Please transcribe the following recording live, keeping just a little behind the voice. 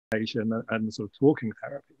and sort of talking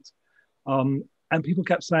therapies. And people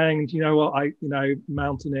kept saying, you know what,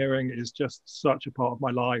 mountaineering is just such a part of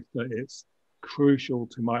my life that it's crucial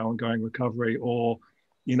to my ongoing recovery. Or,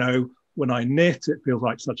 when I knit, it feels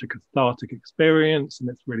like such a cathartic experience and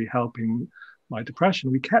it's really helping my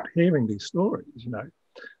depression. We kept hearing these stories,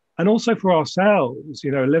 And also for ourselves,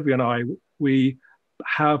 Olivia and I, we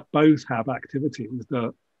both have activities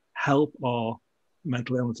that help our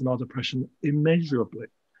mental illness and our depression immeasurably.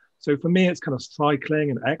 So for me, it's kind of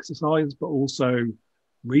cycling and exercise, but also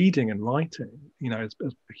reading and writing, it's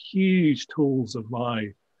huge tools of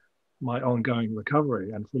my ongoing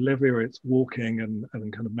recovery. And for Olivia, it's walking and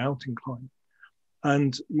kind of mountain climbing.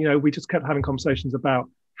 And, we just kept having conversations about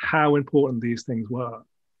how important these things were,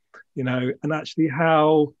 and actually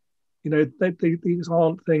how, these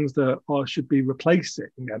aren't things that should be replacing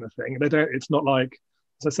anything. It's not like,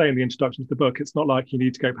 as I say in the introduction to the book, it's not like you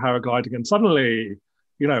need to go paragliding and suddenly,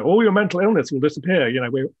 all your mental illness will disappear.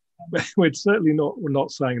 We're certainly we're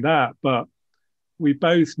not saying that, but we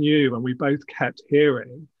both knew and we both kept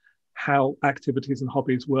hearing how activities and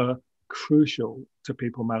hobbies were crucial to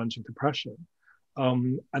people managing depression.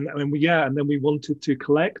 And then we wanted to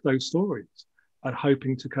collect those stories and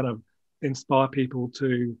hoping to kind of inspire people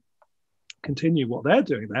to continue what they're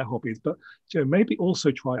doing, their hobbies, but maybe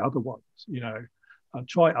also try other ones,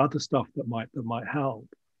 try other stuff that might help.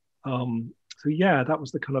 So that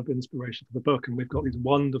was the kind of inspiration for the book. And we've got these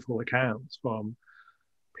wonderful accounts from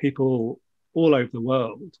people all over the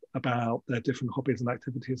world about their different hobbies and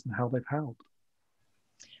activities and how they've helped.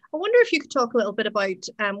 I wonder if you could talk a little bit about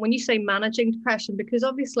when you say managing depression, because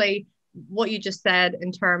obviously what you just said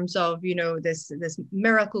in terms of, this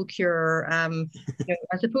miracle cure, I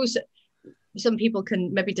suppose some people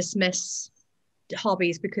can maybe dismiss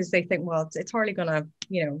hobbies because they think, well, it's hardly going to,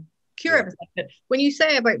 cure everything. But when you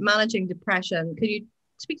say about managing depression, could you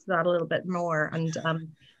speak to that a little bit more? And,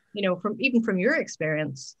 from your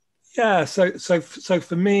experience. Yeah. So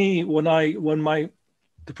for me, when my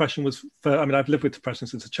depression was, I've lived with depression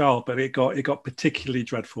since a child, but it got particularly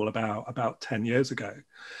dreadful about 10 years ago.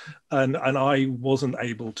 And I wasn't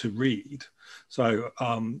able to read. So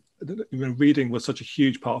reading was such a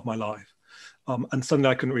huge part of my life. And suddenly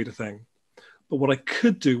I couldn't read a thing. But what I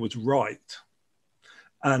could do was write.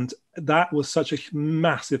 And that was such a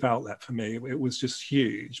massive outlet for me. It was just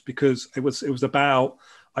huge because it was about,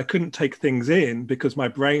 I couldn't take things in because my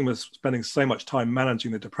brain was spending so much time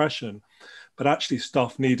managing the depression, but actually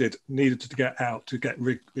stuff needed to get out, to get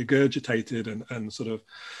regurgitated and sort of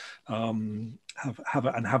have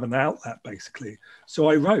an outlet basically. So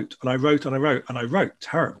I wrote and I wrote and I wrote and I wrote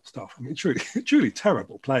terrible stuff. Truly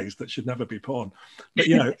terrible plays that should never be put on. But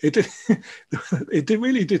it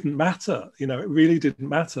really didn't matter. It really didn't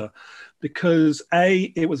matter because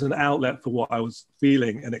it was an outlet for what I was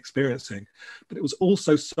feeling and experiencing, but it was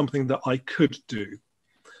also something that I could do.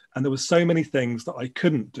 And there were so many things that I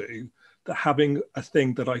couldn't do that having a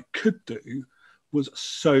thing that I could do was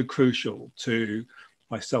so crucial to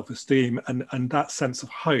my self-esteem and that sense of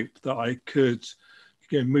hope that I could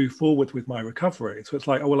move forward with my recovery. So it's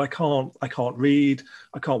like, oh, well, I can't read,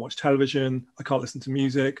 I can't watch television, I can't listen to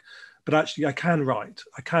music, but actually I can write,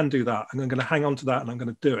 I can do that, and I'm going to hang on to that and I'm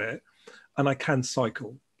going to do it. And I can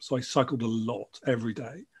cycle. So I cycled a lot every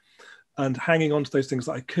day. And hanging on to those things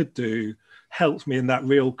that I could do helped me in that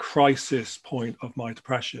real crisis point of my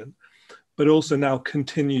depression, but also now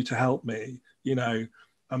continue to help me,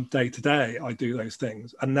 day to day, I do those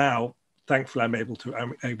things. And now, thankfully, I'm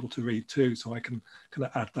able to read too, so I can kind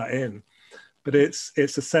of add that in. But it's a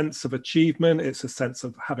sense of achievement. It's a sense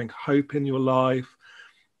of having hope in your life.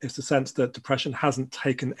 It's a sense that depression hasn't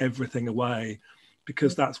taken everything away,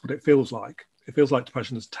 because that's what it feels like. It feels like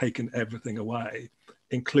depression has taken everything away,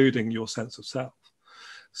 including your sense of self.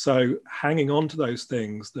 So hanging on to those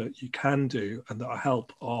things that you can do and that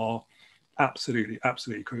help are absolutely,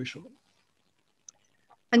 absolutely crucial.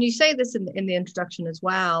 And you say this in the introduction as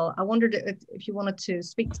well. I wondered if you wanted to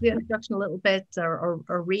speak to the introduction a little bit or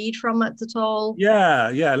read from it at all.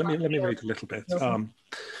 Yeah. Let me read a little bit.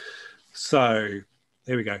 So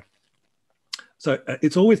here we go. So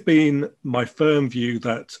it's always been my firm view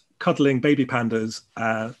that cuddling baby pandas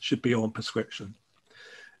should be on prescription.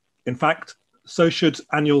 In fact, so should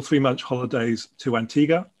annual 3-month holidays to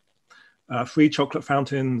Antigua, free chocolate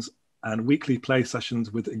fountains, and weekly play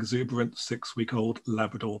sessions with exuberant 6-week-old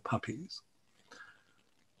Labrador puppies.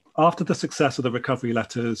 After the success of the recovery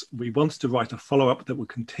letters, we wanted to write a follow-up that would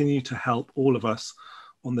continue to help all of us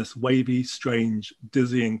on this wavy, strange,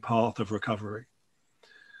 dizzying path of recovery.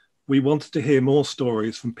 We wanted to hear more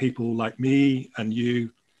stories from people like me and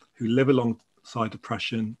you who live alongside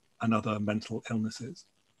depression and other mental illnesses.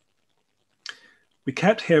 We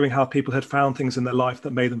kept hearing how people had found things in their life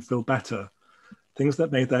that made them feel better, things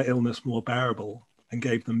that made their illness more bearable and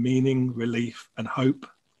gave them meaning, relief, and hope,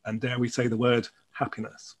 and dare we say the word,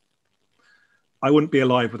 happiness. I wouldn't be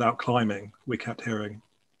alive without climbing, we kept hearing.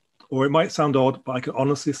 Or it might sound odd, but I can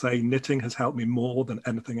honestly say knitting has helped me more than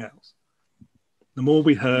anything else. The more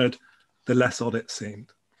we heard, the less odd it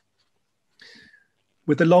seemed.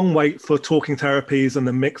 With the long wait for talking therapies and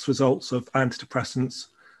the mixed results of antidepressants,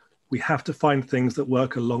 we have to find things that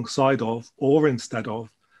work alongside of or instead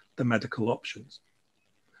of the medical options.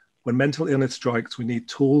 When mental illness strikes, we need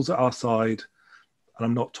tools at our side, and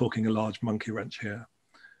I'm not talking a large monkey wrench here.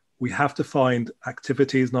 We have to find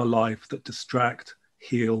activities in our life that distract,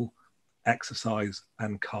 heal, exercise,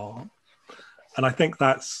 and calm. And I think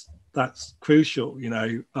that's crucial, you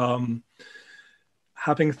know,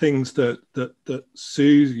 having things that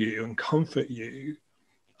soothe you and comfort you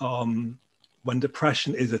when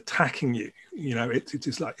depression is attacking you. You know,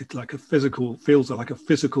 it's like a physical, feels like a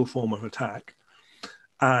physical form of attack,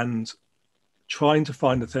 and trying to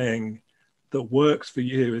find a thing that works for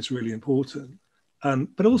you is really important.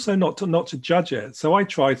 But also not to judge it. So I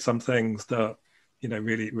tried some things that, you know,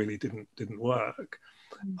 really didn't work.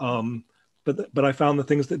 But I found the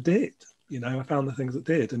things that did. You know, I found the things that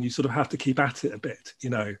did, and you sort of have to keep at it a bit, you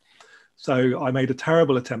know. So I made a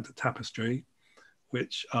terrible attempt at tapestry,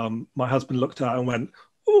 which my husband looked at and went,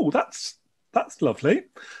 "Oh, that's lovely,"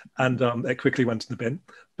 and it quickly went in the bin.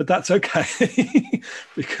 But that's okay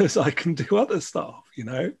because I can do other stuff, you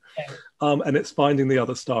know. Yeah. And it's finding the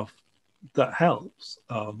other stuff that helps,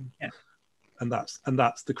 and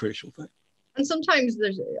that's the crucial thing. And sometimes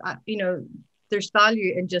there's, you know, there's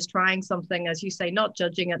value in just trying something, as you say, not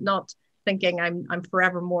judging it, not thinking I'm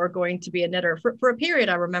forevermore going to be a knitter. For a period,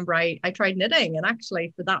 I remember I tried knitting, and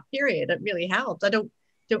actually for that period, it really helped. I don't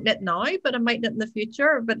knit now, but I might knit in the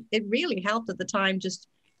future. But it really helped at the time. Just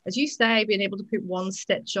as you say, being able to put one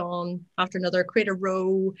stitch on after another, create a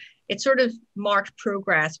row. It sort of marked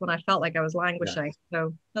progress when I felt like I was languishing.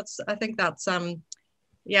 Yeah. So I think that's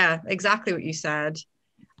exactly what you said.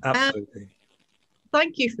 Absolutely.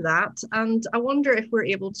 Thank you for that. And I wonder if we're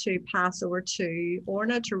able to pass over to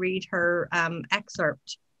Orna to read her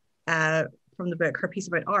excerpt from the book, her piece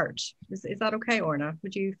about art. Is that okay, Orna?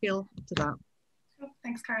 Would you feel to that? Oh,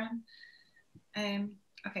 thanks, Carolyn.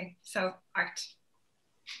 Okay, so art.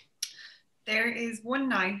 There is one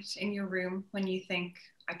night in your room when you think,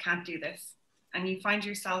 I can't do this, and you find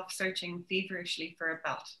yourself searching feverishly for a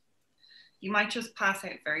belt. You might just pass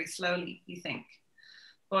out very slowly, you think,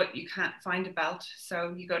 but you can't find a belt,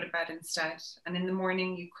 so you go to bed instead. And in the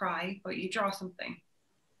morning you cry, but you draw something.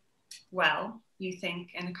 Well, you think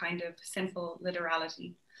in a kind of simple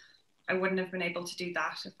literality, I wouldn't have been able to do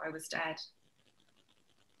that if I was dead.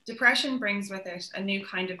 Depression brings with it a new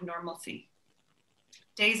kind of normalcy.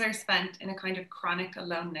 Days are spent in a kind of chronic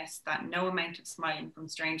aloneness that no amount of smiling from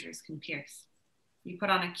strangers can pierce. You put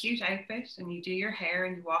on a cute outfit and you do your hair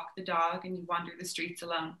and you walk the dog and you wander the streets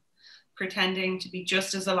alone, pretending to be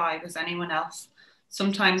just as alive as anyone else,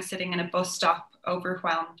 sometimes sitting in a bus stop,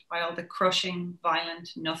 overwhelmed by all the crushing,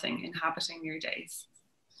 violent nothing inhabiting your days.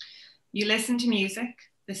 You listen to music,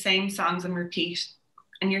 the same songs on repeat,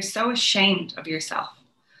 and you're so ashamed of yourself.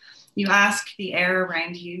 You ask the air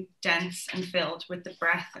around you, dense and filled with the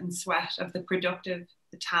breath and sweat of the productive,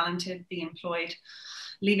 the talented, the employed,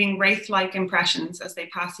 leaving wraith-like impressions as they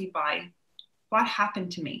pass you by. What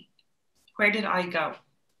happened to me? Where did I go?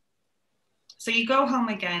 So you go home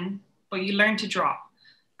again, but you learn to draw,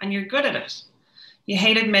 and you're good at it. You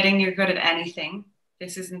hate admitting you're good at anything.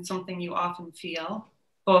 This isn't something you often feel,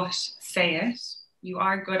 but say it, you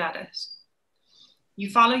are good at it. You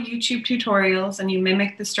follow YouTube tutorials and you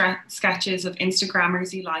mimic the sketches of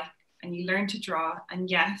Instagrammers you like, and you learn to draw, and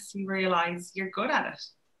yes, you realize you're good at it.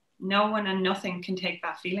 No one and nothing can take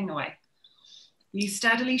that feeling away. You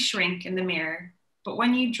steadily shrink in the mirror, but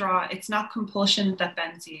when you draw, it's not compulsion that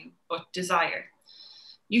bends you, but desire.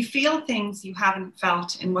 You feel things you haven't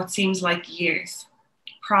felt in what seems like years.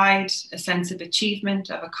 Pride, a sense of achievement,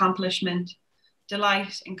 of accomplishment,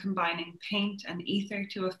 delight in combining paint and ether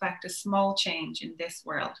to effect a small change in this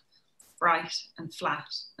world, bright and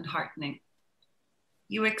flat and heartening.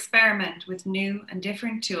 You experiment with new and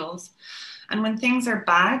different tools, and when things are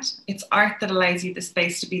bad, it's art that allows you the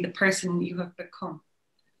space to be the person you have become.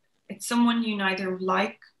 It's someone you neither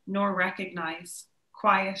like nor recognize,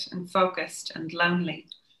 quiet and focused and lonely,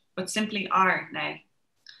 but simply are now.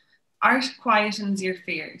 Art quietens your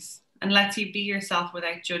fears and lets you be yourself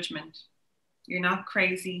without judgment. You're not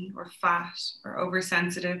crazy or fat or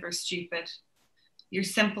oversensitive or stupid. You're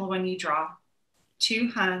simple when you draw.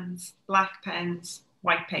 2 hands, black pens,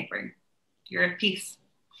 white paper. You're at peace.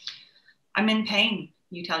 I'm in pain,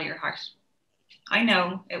 you tell your heart. I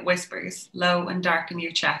know, it whispers, low and dark in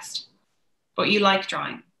your chest. But you like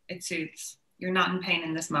drawing. It soothes. You're not in pain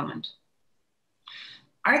in this moment.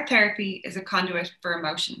 Art therapy is a conduit for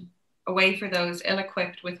emotion, a way for those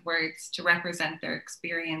ill-equipped with words to represent their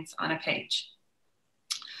experience on a page.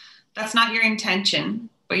 That's not your intention,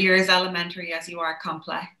 but you're as elementary as you are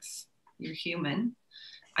complex. You're human.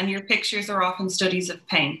 And your pictures are often studies of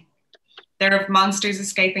pain. They're of monsters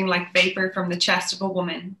escaping like vapor from the chest of a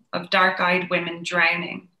woman, of dark-eyed women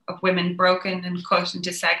drowning, of women broken and cut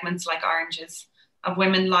into segments like oranges, of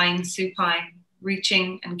women lying supine,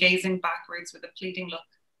 reaching and gazing backwards with a pleading look,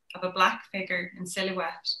 of a black figure in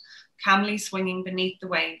silhouette, calmly swinging beneath the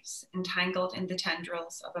waves, entangled in the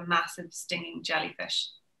tendrils of a massive stinging jellyfish.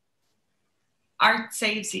 Art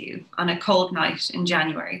saves you on a cold night in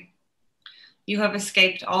January. You have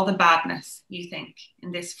escaped all the badness, you think,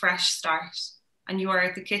 in this fresh start, and you are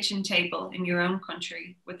at the kitchen table in your own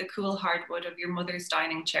country with the cool hardwood of your mother's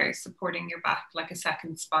dining chair supporting your back like a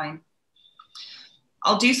second spine.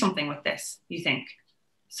 I'll do something with this, you think.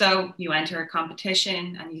 So you enter a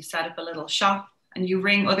competition and you set up a little shop and you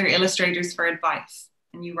ring other illustrators for advice.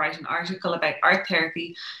 And you write an article about art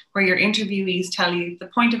therapy where your interviewees tell you the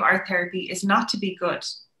point of art therapy is not to be good,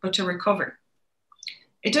 but to recover.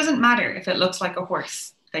 It doesn't matter if it looks like a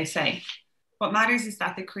horse, they say. What matters is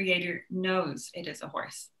that the creator knows it is a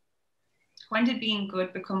horse. When did being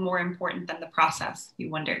good become more important than the process,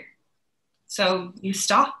 you wonder? So you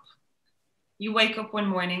stop. You wake up one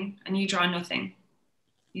morning and you draw nothing.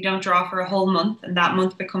 You don't draw for a whole month and that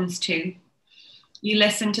month becomes 2. You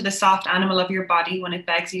listen to the soft animal of your body when it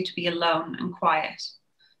begs you to be alone and quiet.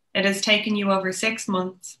 It has taken you over 6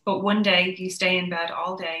 months, but one day you stay in bed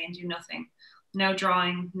all day and do nothing. No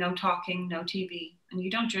drawing, no talking, no TV, and you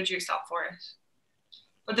don't judge yourself for it.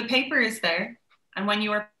 But the paper is there, and when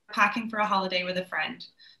you are packing for a holiday with a friend,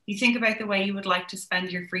 you think about the way you would like to spend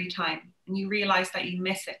your free time, and you realize that you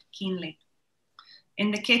miss it keenly.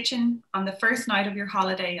 In the kitchen, on the first night of your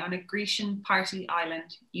holiday on a Grecian party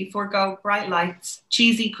island, you forego bright lights,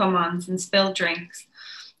 cheesy come-ons, and spilled drinks,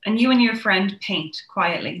 and you and your friend paint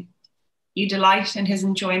quietly. You delight in his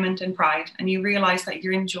enjoyment and pride, and you realize that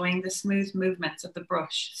you're enjoying the smooth movements of the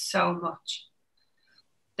brush so much.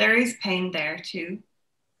 There is pain there too.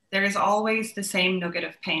 There is always the same nugget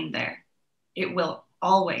of pain there. It will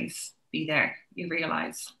always be there, you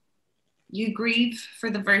realize. You grieve for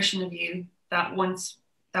the version of you that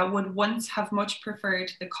would once have much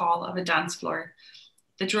preferred the call of a dance floor,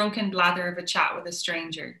 the drunken blather of a chat with a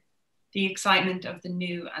stranger, the excitement of the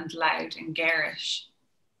new and loud and garish.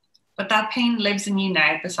 But that pain lives in you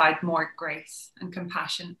now beside more grace and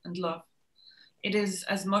compassion and love. It is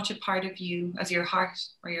as much a part of you as your heart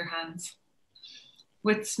or your hands.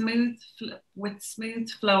 With smooth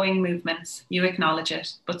flowing movements, you acknowledge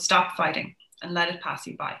it, but stop fighting and let it pass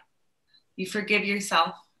you by. You forgive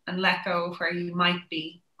yourself and let go of where you might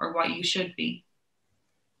be or what you should be.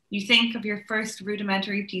 You think of your first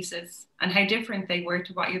rudimentary pieces and how different they were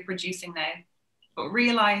to what you're producing now, but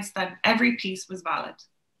realize that every piece was valid.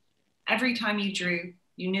 Every time you drew,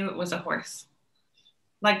 you knew it was a horse.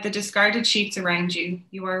 Like the discarded sheets around you,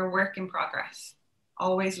 you are a work in progress,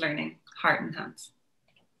 always learning, heart and hands.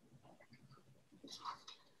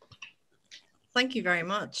 Thank you very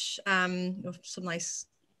much. Some nice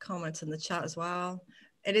comments in the chat as well.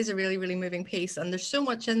 It is a really, really moving piece, and there's so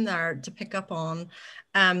much in there to pick up on.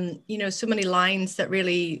 You know, so many lines that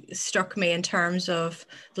really struck me in terms of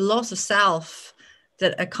the loss of self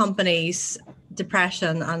that accompanies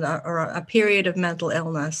depression and or a period of mental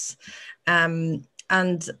illness. And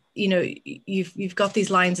you know, you've got these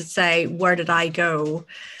lines that say, "Where did I go?"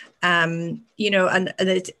 You know, and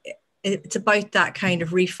it's about that kind of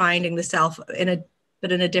refinding the self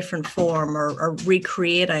but in a different form, or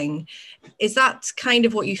recreating. Is that kind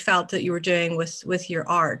of what you felt that you were doing with your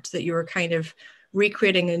art, that you were kind of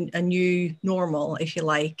recreating a new normal, if you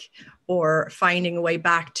like, or finding a way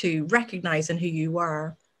back to recognizing who you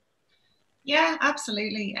were? Yeah,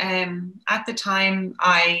 absolutely. At the time,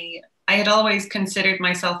 I had always considered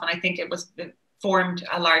myself, and I think it formed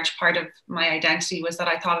a large part of my identity, was that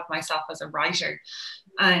I thought of myself as a writer.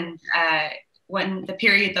 And when the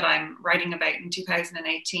period that I'm writing about in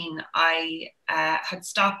 2018, I had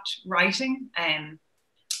stopped writing, and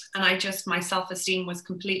my self-esteem was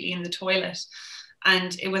completely in the toilet.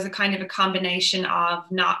 And it was a kind of a combination of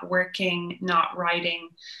not working, not writing,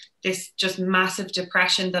 this just massive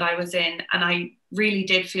depression that I was in. And I really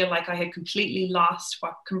did feel like I had completely lost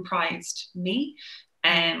what comprised me.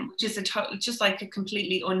 which is just like a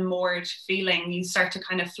completely unmoored feeling. You start to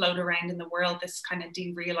kind of float around in the world, this kind of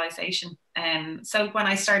derealization. So when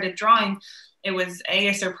I started drawing, it was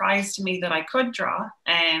a surprise to me that I could draw,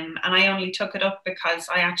 and I only took it up because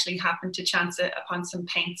I actually happened to chance it upon some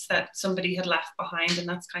paints that somebody had left behind, and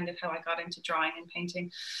that's kind of how I got into drawing and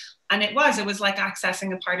painting. And it was like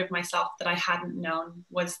accessing a part of myself that I hadn't known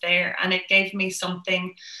was there, and it gave me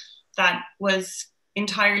something that was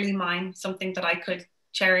entirely mine, something that I could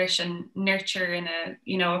cherish and nurture in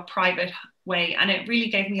a private way. And it really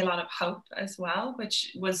gave me a lot of hope as well,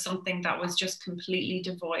 which was something that was just completely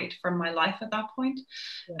devoid from my life at that point.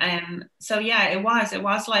 So yeah, it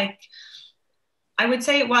was like, I would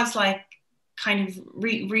say it was like kind of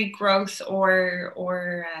regrowth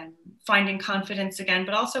or finding confidence again,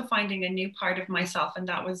 but also finding a new part of myself. And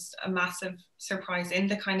that was a massive surprise in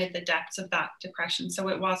the kind of the depths of that depression. So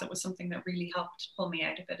it was something that really helped pull me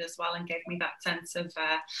out of it as well, and gave me that sense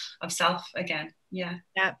of self again. Yeah.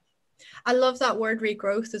 I love that word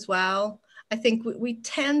regrowth as well. I think we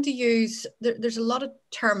tend to use, there's a lot of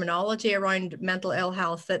terminology around mental ill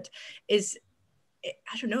health that is,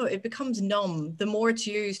 I don't know, it becomes numb. The more it's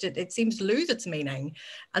used, it seems to lose its meaning.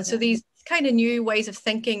 And so these kind of new ways of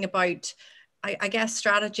thinking about, I guess,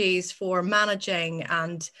 strategies for managing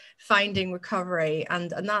and finding recovery,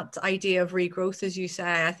 and that idea of regrowth, as you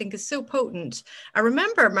say, I think is so potent. I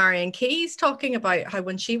remember Marion Keyes talking about how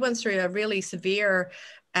when she went through a really severe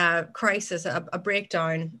crisis, a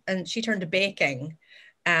breakdown, and she turned to baking.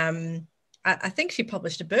 I think she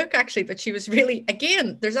published a book actually, but she was really,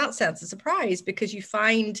 again, there's that sense of surprise because you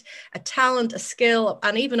find a talent, a skill,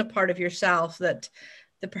 and even a part of yourself that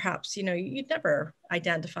perhaps, you'd never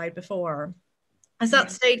identified before. Has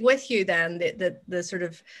that stayed with you then, the sort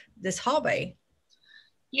of this hobby?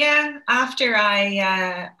 Yeah, after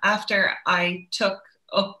I took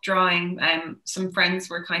up drawing, some friends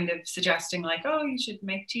were kind of suggesting like, oh, you should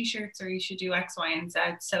make t-shirts or you should do X, Y, and Z.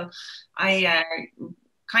 So I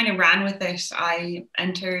kind of ran with it. I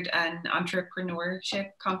entered an entrepreneurship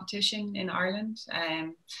competition in Ireland,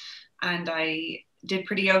 and I did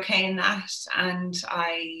pretty okay in that. And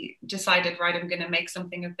I decided, right, I'm going to make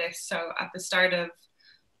something of this. So at the start of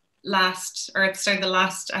the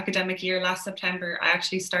last academic year, last September, I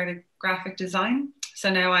actually started graphic design.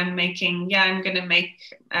 So now I'm going to make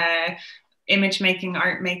image making,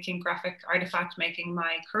 art making, graphic artifact making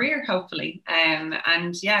my career, hopefully.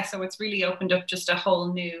 So it's really opened up just a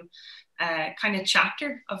whole new kind of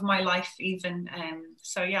chapter of my life even.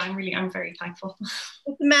 I'm very thankful.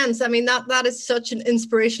 It's immense. I mean, that is such an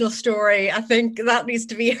inspirational story. I think that needs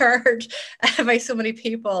to be heard by so many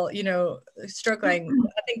people, struggling.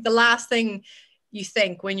 I think the last thing you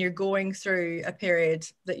think when you're going through a period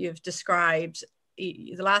that you've described,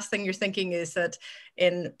 the last thing you're thinking is that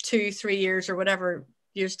in 2-3 years or whatever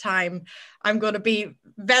years time, I'm going to be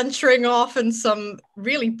venturing off in some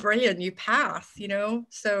really brilliant new path,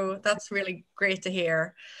 so that's really great to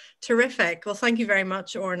hear. Terrific. Well, thank you very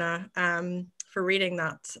much, Orna, for reading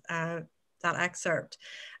that excerpt.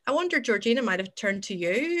 I wonder, Georgina, might have turned to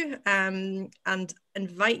you and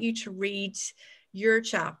invite you to read your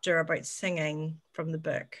chapter about singing from the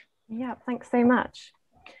book. Yeah, thanks so much.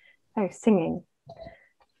 So, singing.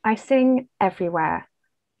 I sing everywhere,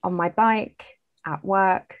 on my bike, at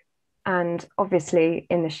work, and obviously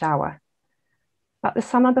in the shower. But the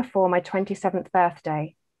summer before my 27th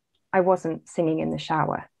birthday, I wasn't singing in the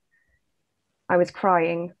shower. I was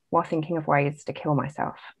crying while thinking of ways to kill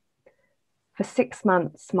myself. For 6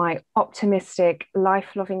 months, my optimistic,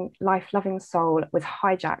 life-loving soul was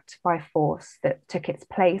hijacked by a force that took its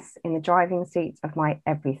place in the driving seat of my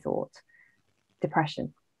every thought: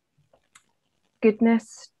 depression.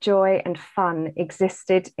 Goodness, joy, and fun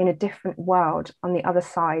existed in a different world on the other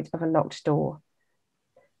side of a locked door.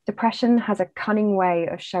 Depression has a cunning way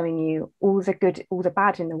of showing you all the good, all the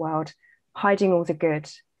bad in the world, hiding all the good,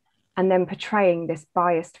 and then portraying this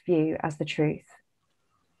biased view as the truth.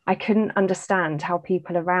 I couldn't understand how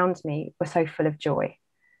people around me were so full of joy.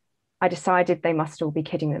 I decided they must all be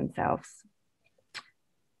kidding themselves.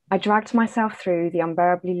 I dragged myself through the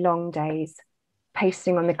unbearably long days,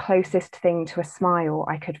 pasting on the closest thing to a smile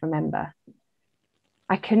I could remember.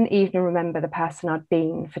 I couldn't even remember the person I'd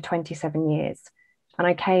been for 27 years, and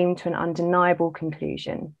I came to an undeniable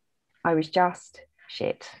conclusion. I was just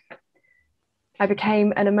shit. I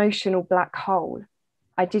became an emotional black hole.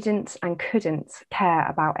 I didn't and couldn't care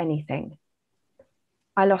about anything.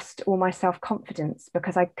 I lost all my self-confidence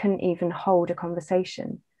because I couldn't even hold a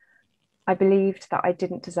conversation. I believed that I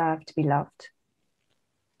didn't deserve to be loved.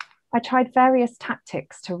 I tried various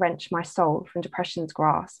tactics to wrench my soul from depression's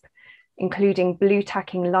grasp, including blue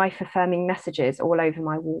tacking life-affirming messages all over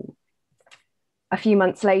my wall. A few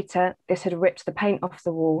months later, this had ripped the paint off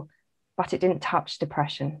the wall, but it didn't touch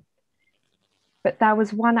depression. But there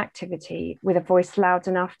was one activity with a voice loud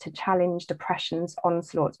enough to challenge depression's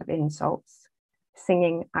onslaught of insults: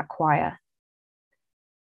 singing at choir.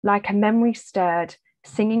 Like a memory stirred,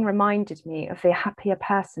 singing reminded me of the happier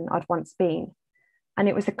person I'd once been, and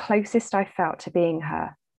it was the closest I felt to being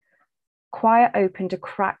her. Choir opened a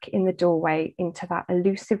crack in the doorway into that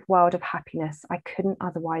elusive world of happiness I couldn't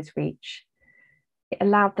otherwise reach. It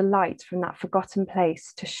allowed the light from that forgotten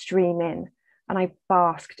place to stream in, and I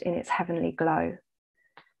basked in its heavenly glow.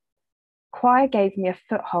 Choir gave me a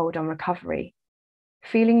foothold on recovery.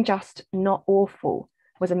 Feeling just not awful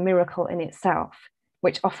was a miracle in itself,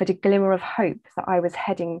 which offered a glimmer of hope that I was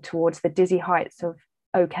heading towards the dizzy heights of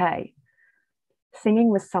okay. Singing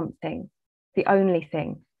was something, the only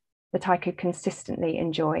thing, that I could consistently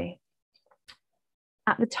enjoy.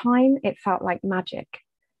 At the time, it felt like magic,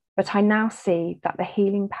 but I now see that the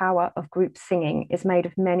healing power of group singing is made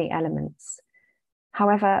of many elements.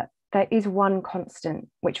 However, there is one constant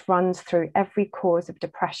which runs through every cause of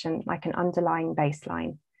depression like an underlying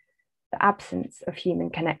baseline: the absence of human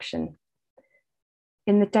connection.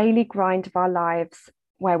 In the daily grind of our lives,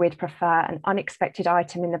 where we'd prefer an unexpected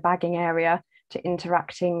item in the bagging area to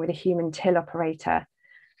interacting with a human till operator,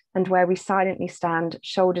 and where we silently stand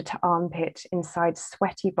shoulder to armpit inside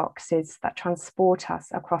sweaty boxes that transport us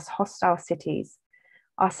across hostile cities,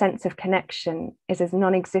 our sense of connection is as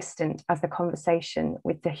non-existent as the conversation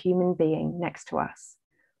with the human being next to us.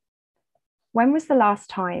 When was the last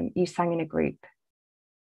time you sang in a group?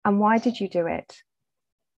 And why did you do it?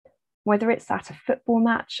 Whether it's at a football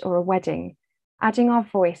match or a wedding, adding our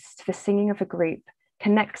voice to the singing of a group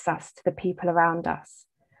connects us to the people around us,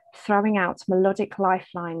 throwing out melodic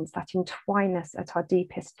lifelines that entwine us at our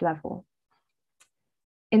deepest level.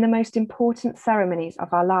 In the most important ceremonies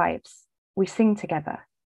of our lives, we sing together.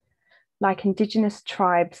 Like Indigenous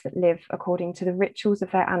tribes that live according to the rituals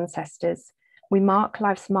of their ancestors, we mark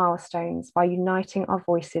life's milestones by uniting our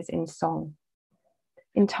voices in song.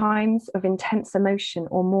 In times of intense emotion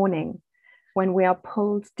or mourning, when we are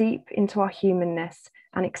pulled deep into our humanness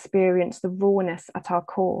and experience the rawness at our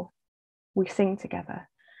core, we sing together.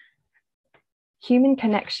 Human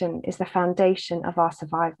connection is the foundation of our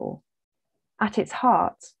survival. At its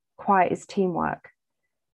heart, choir is teamwork,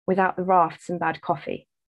 without the rafts and bad coffee,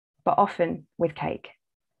 but often with cake.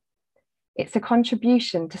 It's a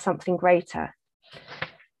contribution to something greater.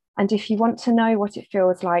 And if you want to know what it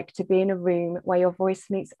feels like to be in a room where your voice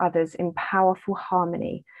meets others in powerful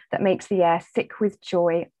harmony that makes the air thick with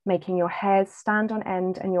joy, making your hairs stand on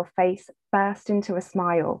end and your face burst into a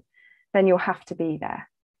smile, then you'll have to be there,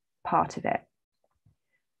 part of it.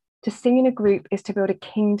 To sing in a group is to build a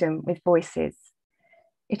kingdom with voices.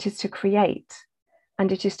 It is to create,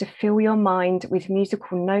 and it is to fill your mind with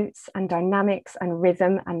musical notes and dynamics and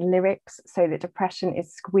rhythm and lyrics so that depression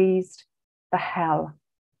is squeezed the hell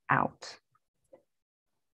out.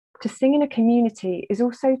 To sing in a community is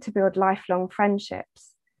also to build lifelong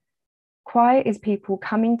friendships. Choir is people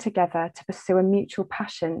coming together to pursue a mutual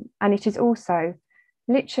passion, and it is also,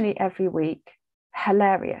 literally every week,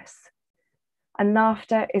 hilarious. And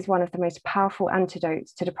laughter is one of the most powerful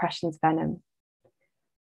antidotes to depression's venom.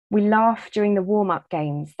 We laugh during the warm-up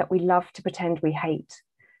games that we love to pretend we hate,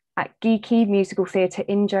 at geeky musical theatre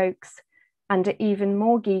in-jokes, and at even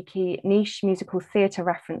more geeky niche musical theatre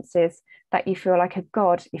references that you feel like a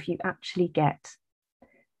god if you actually get.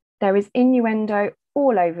 There is innuendo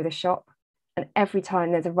all over the shop, and every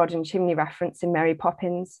time there's a rod and chimney reference in Mary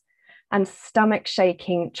Poppins, and stomach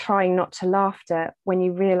shaking, trying not to laughter when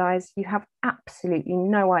you realise you have absolutely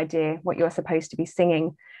no idea what you're supposed to be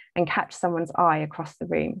singing and catch someone's eye across the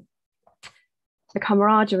room. The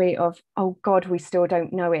camaraderie of, oh God, we still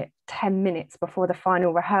don't know it, 10 minutes before the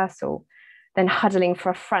final rehearsal, then huddling for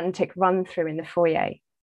a frantic run through in the foyer.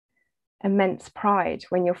 Immense pride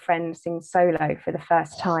when your friend sings solo for the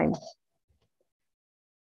first time.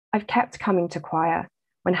 I've kept coming to choir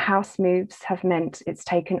when house moves have meant it's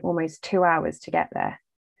taken almost 2 hours to get there.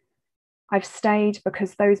 I've stayed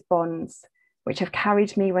because those bonds, which have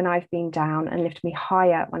carried me when I've been down and lift me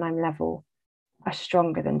higher when I'm level, are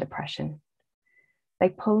stronger than depression. They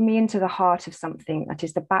pull me into the heart of something that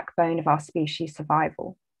is the backbone of our species'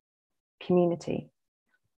 survival: community.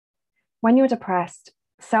 When you're depressed,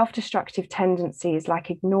 self-destructive tendencies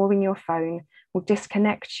like ignoring your phone will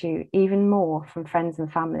disconnect you even more from friends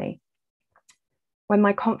and family. When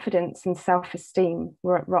my confidence and self-esteem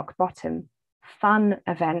were at rock bottom, fun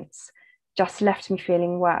events just left me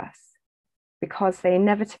feeling worse. because they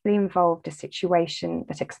inevitably involved a situation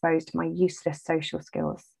that exposed my useless social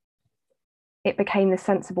skills. It became the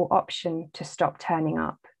sensible option to stop turning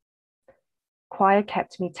up. Choir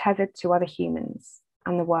kept me tethered to other humans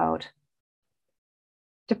and the world.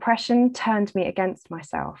 Depression turned me against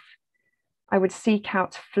myself. I would seek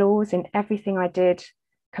out flaws in everything I did,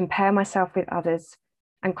 compare myself with others,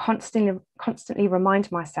 and constantly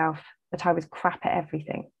remind myself that I was crap at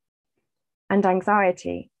everything. And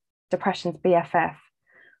anxiety, depression's BFF,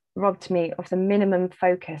 robbed me of the minimum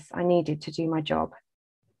focus I needed to do my job.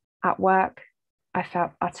 At work, I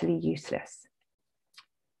felt utterly useless.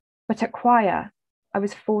 But at choir, I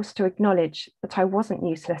was forced to acknowledge that I wasn't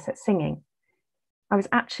useless at singing. I was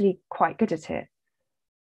actually quite good at it.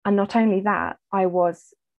 And not only that,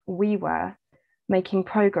 we were making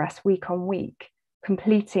progress week on week,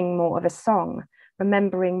 completing more of a song,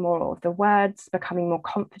 remembering more of the words, becoming more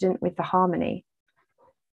confident with the harmony.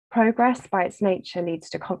 Progress by its nature leads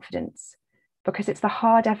to confidence, because it's the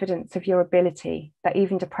hard evidence of your ability that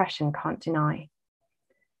even depression can't deny.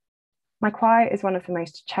 My choir is one of the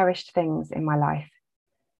most cherished things in my life.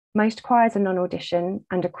 Most choirs are non-audition,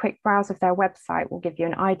 and a quick browse of their website will give you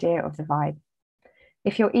an idea of the vibe.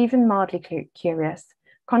 If you're even mildly curious,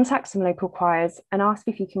 contact some local choirs and ask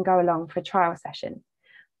if you can go along for a trial session.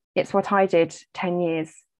 It's what I did 10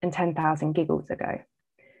 years and 10,000 giggles ago.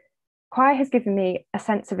 Choir has given me a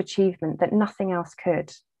sense of achievement that nothing else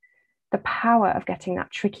could. The power of getting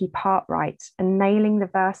that tricky part right and nailing the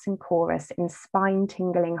verse and chorus in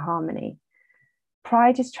spine-tingling harmony.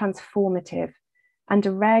 Pride is transformative and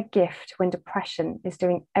a rare gift when depression is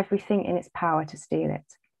doing everything in its power to steal it.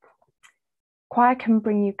 Choir can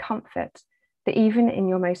bring you comfort that even in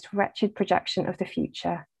your most wretched projection of the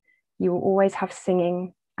future, you will always have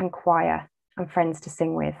singing and choir and friends to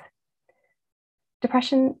sing with.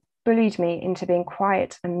 Depression bullied me into being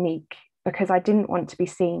quiet and meek because I didn't want to be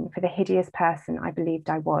seen for the hideous person I believed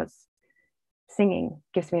I was. Singing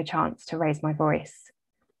gives me a chance to raise my voice.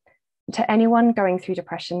 To anyone going through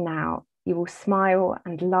depression now, you will smile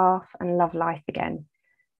and laugh and love life again.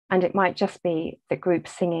 And it might just be that group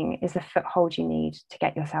singing is the foothold you need to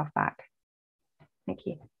get yourself back. Thank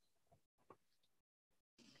you.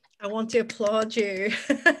 I want to applaud you.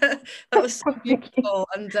 That was so beautiful.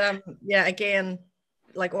 And yeah, again,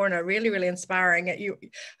 like Orna, really, really inspiring.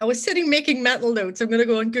 I was sitting making mental notes. I'm going to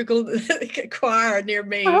go and Google the choir near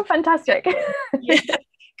me. Oh, fantastic. Yeah,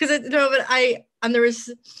 because there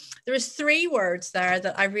was 3 words there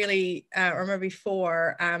that I really remember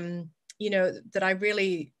before. That I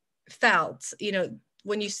really felt.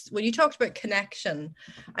 When you talked about connection,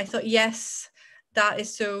 I thought, yes, that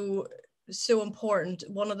is so important.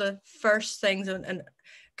 One of the first things, and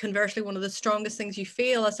conversely, one of the strongest things you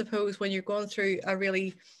feel, I suppose, when you're going through a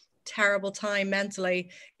really terrible time mentally,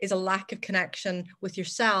 is a lack of connection with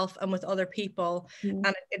yourself and with other people.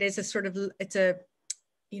 And it is a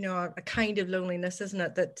kind of loneliness, isn't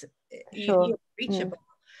it, that you're reachable.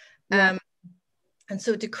 Yeah. And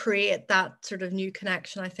so to create that sort of new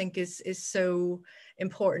connection, I think is so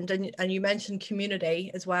important. And you mentioned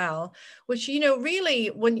community as well, which, really,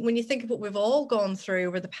 when you think of what we've all gone through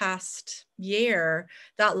over the past year,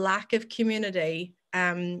 that lack of community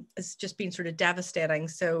has just been sort of devastating.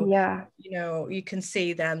 So, yeah, you can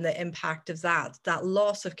see then the impact of that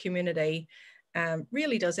loss of community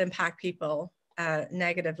really does impact people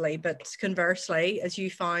negatively. But conversely, as you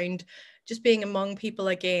found, just being among people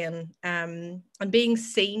again and being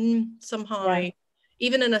seen somehow,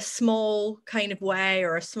 even in a small kind of way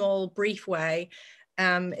or a small brief way,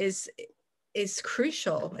 is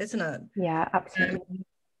crucial, isn't it? Yeah, absolutely.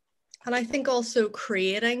 And I think also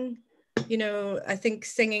creating, I think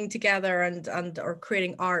singing together and or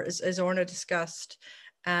creating art, as Orna discussed,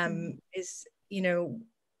 is,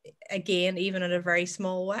 again, even in a very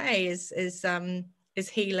small way, is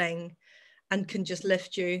healing, and can just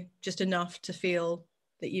lift you just enough to feel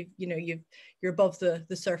that you're above the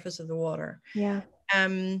surface of the water. Yeah.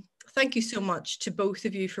 Thank you so much to both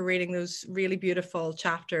of you for reading those really beautiful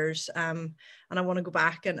chapters. And I want to go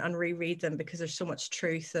back and reread them, because there's so much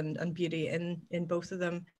truth and beauty in both of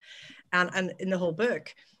them and in the whole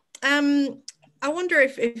book. I wonder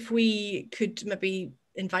if we could maybe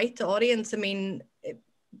invite the audience. I mean,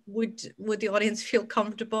 would the audience feel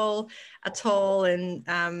comfortable at all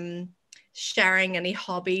in sharing any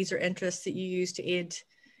hobbies or interests that you use to aid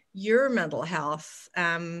your mental health?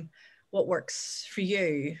 What works for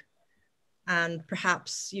you? And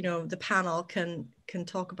perhaps, the panel can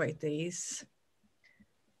talk about these.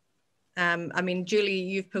 I mean, Julie,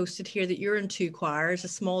 you've posted here that you're in 2 choirs, a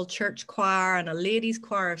small church choir and a ladies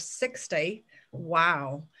choir of 60.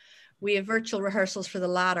 Wow. we have virtual rehearsals for the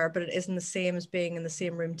latter, but it isn't the same as being in the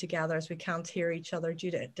same room together, as we can't hear each other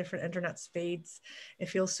due to different internet speeds. It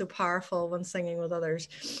feels so powerful when singing with others.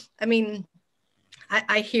 I mean,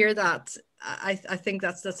 I hear that. I think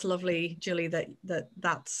that's lovely, Julie,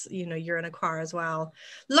 that's, you know, you're in a choir as well.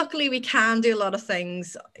 Luckily, we can do a lot of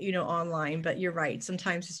things, you know, online, but you're right.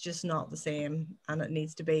 Sometimes it's just not the same, and it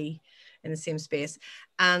needs to be in the same space.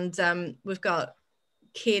 And we've got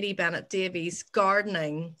Katie Bennett Davies,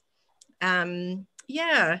 gardening.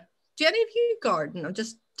 Yeah. Do any of you garden? I'm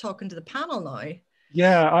just talking to the panel now.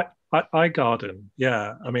 Yeah, I garden.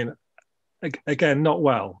 Yeah, I mean, again, not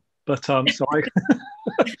well, but so I.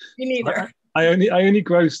 Me neither. I only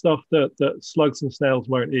grow stuff that slugs and snails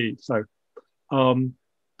won't eat. So,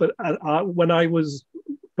 but when I was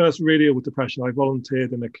first really ill with depression, I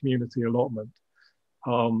volunteered in a community allotment,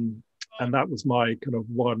 and that was my kind of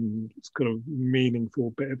one kind of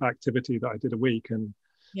meaningful bit of activity that I did a week. And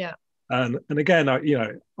yeah, and again,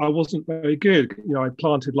 I wasn't very good. You know, I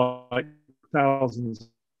planted like thousands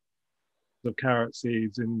of carrot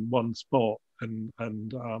seeds in one spot, and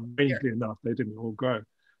strangely enough, they didn't all grow.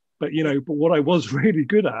 But but what I was really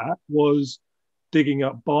good at was digging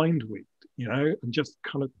up bindweed, and just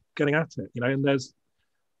kind of getting at it, and there's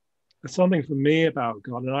something for me about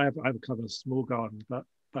gardening. I have a kind of small garden, but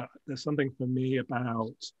there's something for me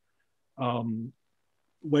about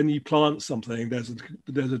when you plant something, there's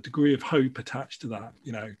a degree of hope attached to that,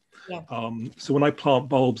 Yeah. So when I plant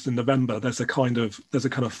bulbs in November, there's a kind of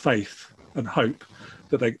faith and hope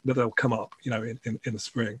that they'll come up, in the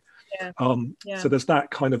spring. Yeah. So there's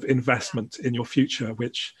that kind of investment in your future,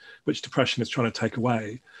 which depression is trying to take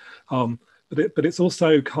away. But it's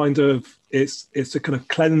also kind of it's a kind of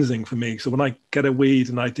cleansing for me. So when I get a weed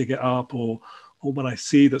and I dig it up, or when I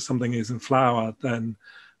see that something is in flower, then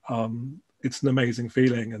it's an amazing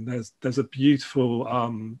feeling. And there's a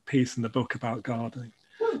beautiful piece in the book about gardening,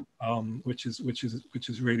 which is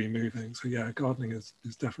really moving. So yeah, gardening is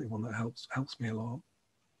definitely one that helps me a lot.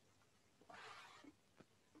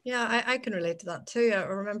 Yeah, I can relate to that too. I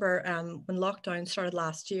remember when lockdown started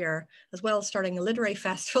last year, as well as starting a literary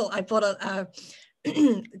festival, I bought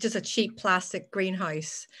just a cheap plastic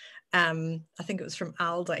greenhouse. I think it was from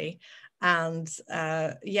Aldi. And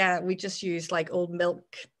we just used like old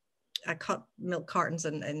milk, cut milk cartons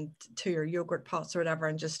and 2 or yogurt pots or whatever,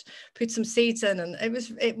 and just put some seeds in. And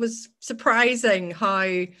it was surprising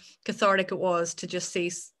how cathartic it was to just see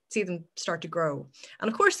them start to grow. And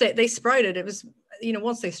of course they sprouted. It was,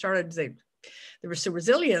 once they started, they were so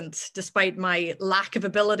resilient despite my lack of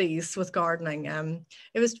abilities with gardening.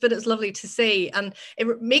 But it's lovely to see. And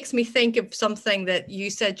it makes me think of something that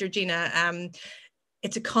you said, Georgina.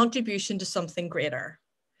 It's a contribution to something greater.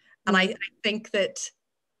 And I think that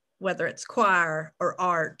whether it's choir or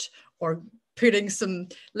art or putting some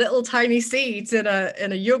little tiny seeds in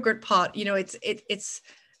a yogurt pot,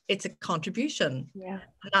 it's a contribution. Yeah.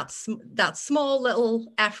 And that small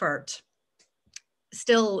little effort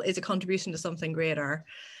still is a contribution to something greater.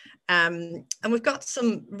 And we've got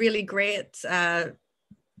some really great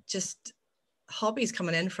just hobbies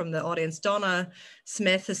coming in from the audience. Donna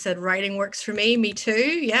Smith has said writing works for me. Me too.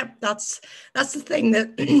 Yep, that's the thing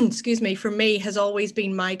that excuse me, for me has always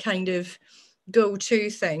been my kind of go-to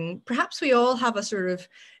thing. Perhaps we all have a sort of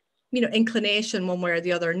inclination one way or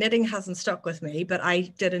the other. Knitting hasn't stuck with me, but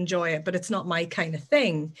I did enjoy it, but it's not my kind of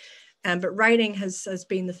thing. But writing has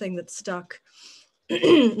been the thing that stuck.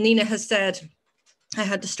 Nina has said, I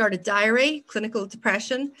had to start a diary, clinical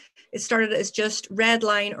depression. It started as just red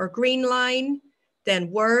line or green line, then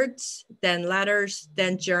words, then letters,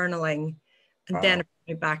 then journaling, and then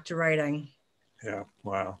back to writing. Yeah,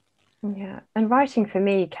 wow. Yeah, and writing for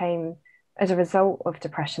me came as a result of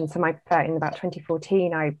depression. So in about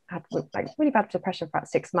 2014, I had like really bad depression for about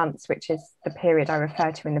 6 months, which is the period I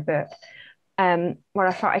refer to in the book, where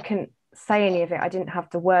I felt I couldn't say any of it. I didn't have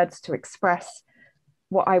the words to express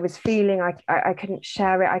what I was feeling. I couldn't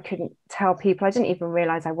share it. I couldn't tell people. I didn't even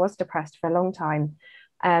realize I was depressed for a long time.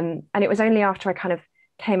 And it was only after I kind of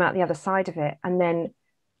came out the other side of it, and then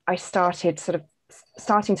I started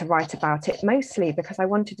starting to write about it, mostly because I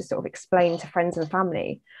wanted to sort of explain to friends and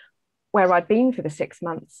family where I'd been for the 6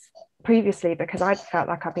 months previously, because I'd felt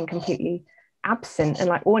like I'd been completely absent. And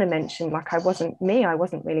like Orna mentioned, like I wasn't me, I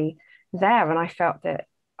wasn't really there. And I felt that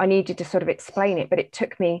I needed to sort of explain it, but it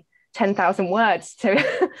took me 10,000 words to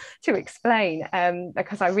explain,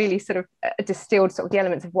 because I really sort of distilled sort of the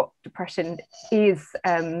elements of what depression is,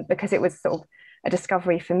 because it was sort of a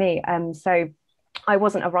discovery for me. So I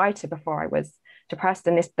wasn't a writer before I was depressed,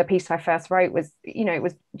 and the piece I first wrote was, it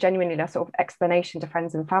was genuinely a sort of explanation to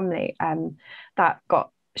friends and family, that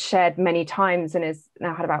got shared many times and has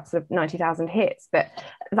now had about sort of 90,000 hits. But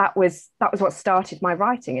that was what started my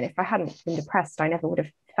writing. And if I hadn't been depressed, I never would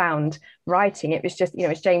have found writing. It was just, you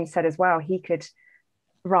know, as James said as well, he could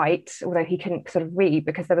write, although he couldn't sort of read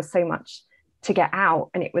because there was so much to get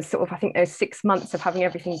out. And it was sort of, I think, those 6 months of having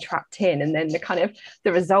everything trapped in, and then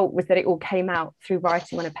the result was that it all came out through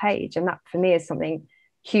writing on a page. And that for me is something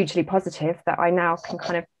hugely positive, that I now can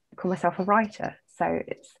kind of call myself a writer. So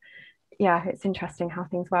it's interesting how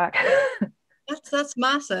things work. That's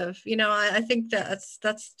massive. You know, I think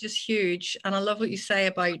that's just huge. And I love what you say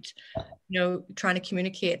about, you know, trying to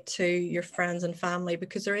communicate to your friends and family,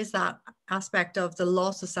 because there is that aspect of the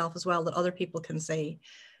loss of self as well that other people can see.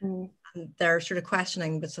 And they're sort of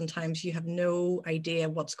questioning, but sometimes you have no idea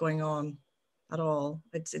what's going on at all.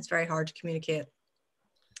 It's very hard to communicate.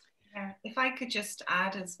 Yeah, if I could just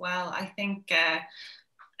add as well, I think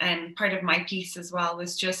and part of my piece as well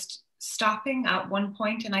was just stopping at one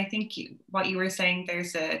point. And I think what you were saying,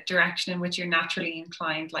 there's a direction in which you're naturally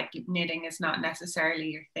inclined, like knitting is not necessarily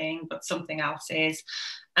your thing, but something else is.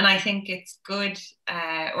 And I think it's good,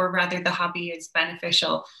 or rather the hobby is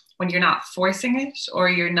beneficial when you're not forcing it, or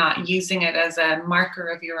you're not using it as a marker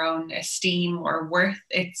of your own esteem or worth.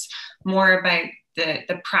 It's more about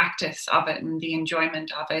the practice of it and the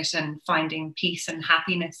enjoyment of it and finding peace and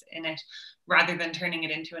happiness in it, rather than turning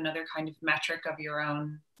it into another kind of metric of your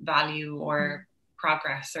own value or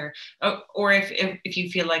progress, or if you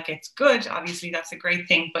feel like it's good, obviously that's a great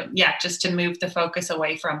thing. But yeah, just to move the focus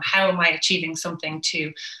away from how am I achieving something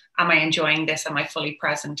to am I enjoying this? Am I fully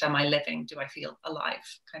present? Am I living? Do I feel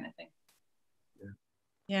alive? Kind of thing.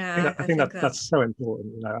 Yeah. I think that's so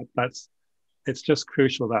important. You know, it's just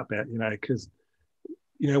crucial, that bit, you know, because,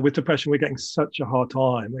 you know, with depression, we're getting such a hard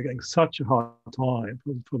time. We're getting such a hard time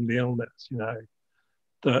from the illness, you know,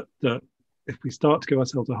 that if we start to give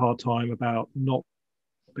ourselves a hard time about not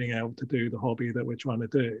being able to do the hobby that we're trying to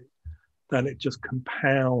do, then it just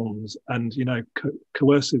compounds and, you know,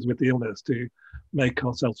 coerces with the illness to make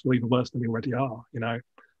ourselves feel even worse than we already are, you know.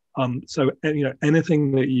 So, you know,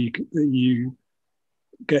 anything that you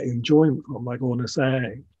get enjoyment from, like Orna's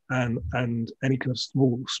saying, and any kind of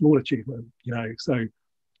small achievement, you know. So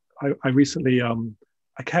I recently,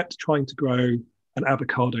 I kept trying to grow an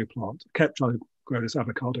avocado plant. I kept trying to grow this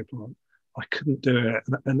avocado plant. I couldn't do it.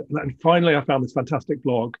 And finally I found this fantastic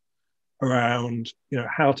blog around, you know,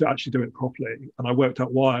 how to actually do it properly. And I worked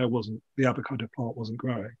out why the avocado plant wasn't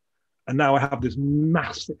growing. And now I have this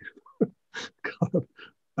massive kind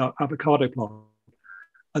of avocado plant.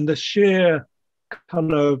 And the sheer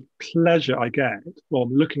kind of pleasure I get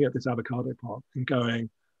from looking at this avocado plant and going,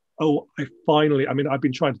 oh, I mean, I've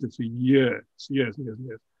been trying to do this for years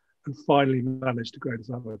and finally managed to grow this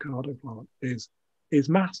avocado plant is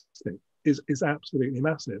massive, is absolutely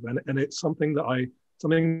massive. And it's something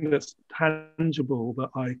that's tangible, that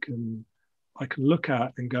I can look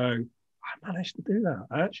at and go, I managed to do that.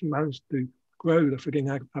 I actually managed to grow the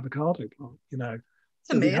frigging avocado plant, you know.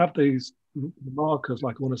 So we have these markers,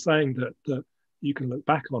 like I was saying, that you can look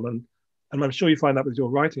back on, and I'm sure you find that with your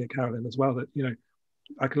writing, Carolyn, as well, that, you know,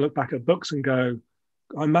 I can look back at books and go,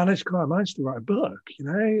 I managed to write a book, you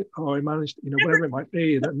know, or I managed, you know, whatever it might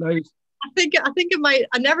be. That knows. I think it might.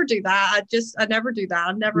 I never do that. I never do that.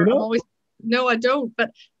 I'm always. No, I don't. But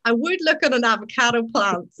I would look at an avocado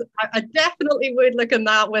plant. I definitely would look at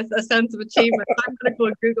that with a sense of achievement. I'm going to go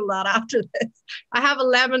and Google that after this. I have a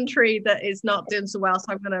lemon tree that is not doing so well,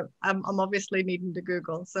 so I'm obviously needing to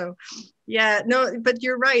Google. So, yeah, no, but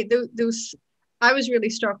you're right. Those. I was really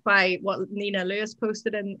struck by what Nina Lewis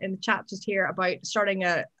posted in the chat just here about starting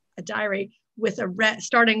a diary with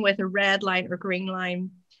starting with a red line or green line.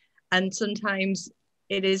 And sometimes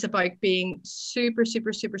it is about being super,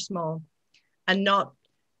 super, super small, and not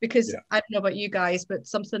because I don't know about you guys, but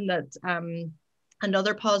something that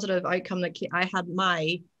another positive outcome that I had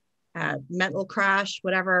my mental crash,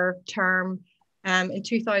 whatever term, in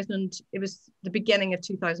 2000, it was the beginning of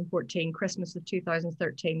 2014, Christmas of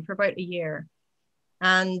 2013, for about a year.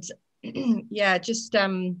 And yeah, just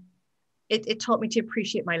it taught me to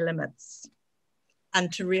appreciate my limits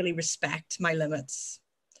and to really respect my limits.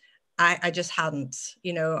 I just hadn't,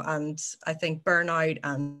 you know, and I think burnout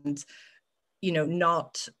and, you know,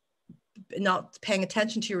 not paying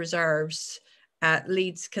attention to your reserves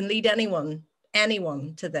can lead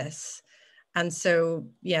anyone to this. And so,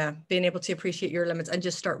 yeah, being able to appreciate your limits and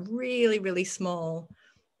just start really, really small.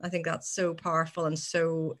 I think that's so powerful and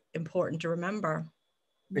so important to remember.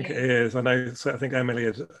 I think it is. I know. So I think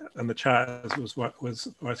Emily in the chat was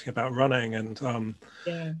writing about running, and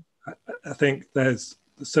I think there's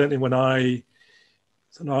certainly when I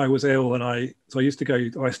So now I was ill, and I used to go.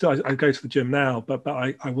 I go to the gym now, but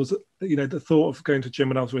I was, the thought of going to the gym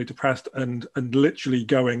when I was really depressed and literally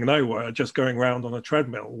going nowhere, just going around on a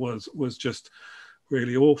treadmill was just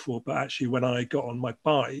really awful. But actually, when I got on my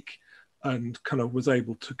bike and kind of was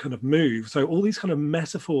able to kind of move, so all these kind of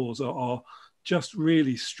metaphors are just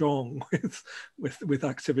really strong with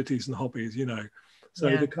activities and hobbies, So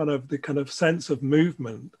Yeah. the kind of sense of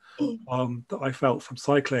movement that I felt from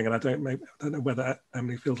cycling, and I don't know whether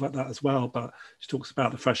Emily feels like that as well, but she talks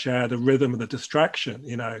about the fresh air, the rhythm, and the distraction,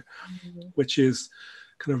 which is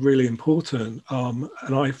kind of really important. And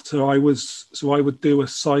I would do a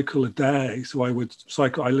cycle a day. So I would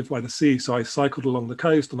cycle. I live by the sea, so I cycled along the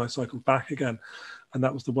coast and I cycled back again, and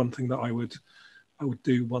that was the one thing that I would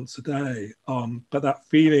do once a day. But that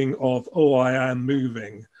feeling of, oh, I am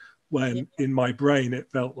moving, when in my brain it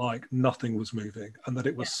felt like nothing was moving and that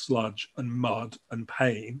it was sludge and mud and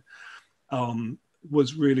pain,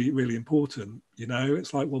 was really, really important.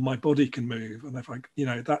 It's like, well, my body can move, and if I,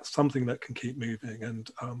 that's something that can keep moving, and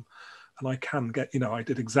I can get, I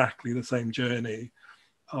did exactly the same journey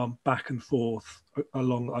back and forth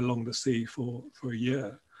along the sea for a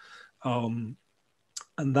year, and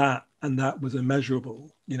that was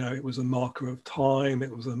immeasurable. It was a marker of time.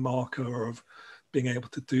 It was a marker of being able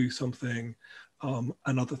to do something,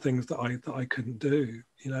 and other things that I couldn't do.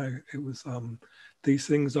 It was, these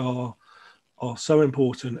things are so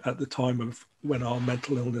important at the time of when our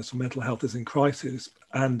mental illness or mental health is in crisis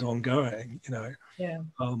and ongoing. They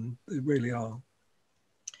really are.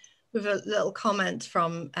 We have a little comment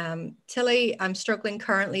from Tilly. I'm struggling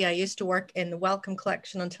currently. I used to work in the Welcome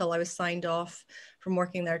Collection until I was signed off from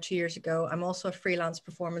working there 2 years ago. I'm also a freelance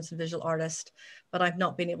performance and visual artist, but I've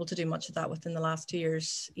not been able to do much of that within the last 2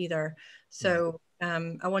 years either. So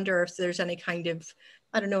I wonder if there's any kind of,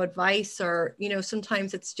 I don't know, advice, or,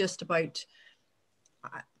 sometimes it's just about,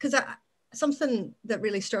 because something that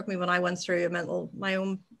really struck me when I went through my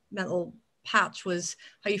own mental patch was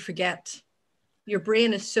how you forget. Your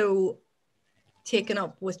brain is so taken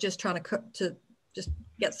up with just trying to just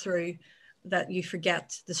get through that you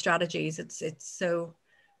forget the strategies. It's so,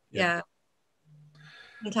 yeah.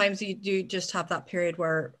 Sometimes you do just have that period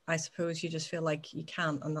where I suppose you just feel like you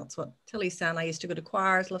can't, and that's what Tilly's saying. I used to go to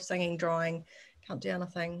choirs, love singing, drawing, can't do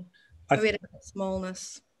anything. Maybe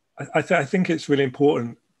smallness. I think it's really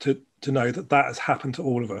important to know that has happened to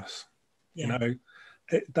all of us.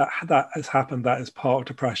 That has happened. That is part of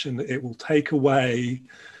depression. It will take away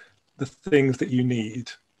the things that you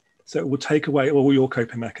need. So it will take away all your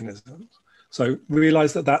coping mechanisms. So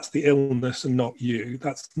realize that that's the illness and not you.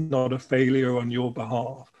 That's not a failure on your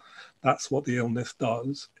behalf. That's what the illness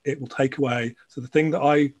does. It will take away. So the thing that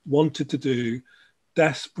I wanted to do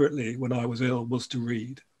desperately when I was ill was to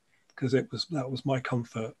read, because that was my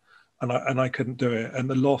comfort, and I couldn't do it. And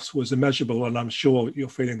the loss was immeasurable. And I'm sure you're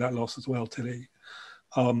feeling that loss as well, Tilly.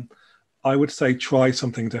 I would say try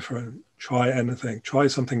something different, try anything, try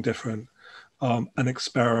something different, and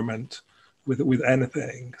experiment with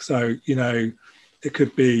anything. So, it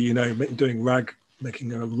could be,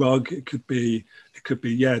 making a rug. It could be,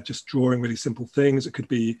 just drawing really simple things. It could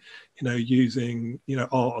be, using,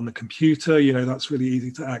 art on the computer, that's really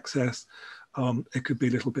easy to access. It could be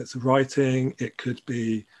little bits of writing. It could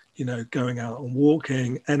be, going out and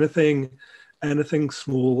walking, anything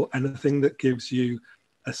small, anything that gives you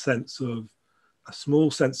a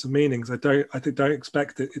small sense of meanings. I don't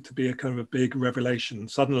expect it to be a kind of a big revelation.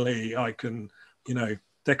 Suddenly I can,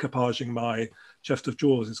 decoupaging my chest of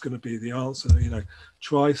drawers is going to be the answer.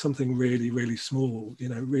 Try something really, really small,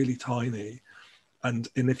 really tiny. And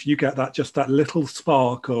if you get that little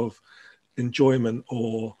spark of enjoyment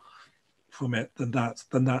or from it, then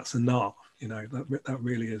that's enough. That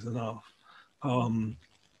really is enough.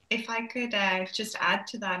 If I could just add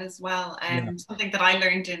to that as well, something that I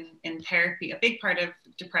learned in therapy, a big part of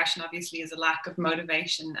depression obviously is a lack of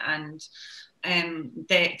motivation, and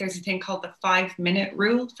there's a thing called the 5-minute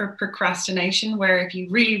rule for procrastination, where if you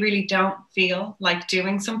really, really don't feel like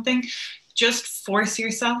doing something, just force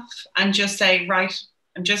yourself and just say, right,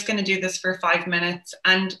 I'm just going to do this for 5 minutes.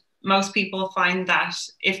 And most people find that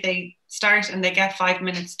if they start and they get 5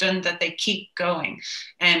 minutes done, that they keep going.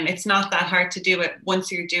 And it's not that hard to do it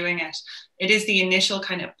once you're doing it. It is the initial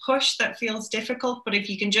kind of push that feels difficult. But if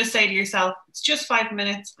you can just say to yourself, it's just 5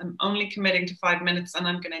 minutes, I'm only committing to 5 minutes and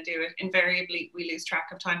I'm going to do it, invariably we lose track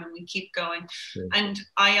of time and we keep going. Yeah. And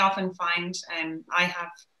I often find I have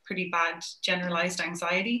pretty bad generalized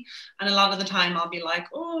anxiety, and a lot of the time I'll be like,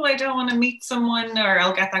 oh, I don't want to meet someone, or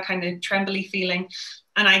I'll get that kind of trembly feeling,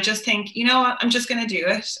 and I just think, you know what, I'm just going to do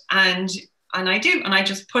it. And And I do, and I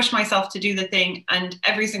just push myself to do the thing. And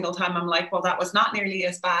every single time I'm like, well, that was not nearly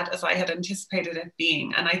as bad as I had anticipated it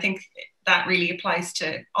being. And I think that really applies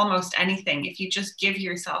to almost anything. If you just give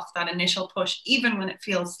yourself that initial push, even when it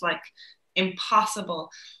feels like impossible,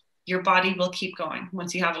 your body will keep going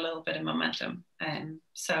once you have a little bit of momentum.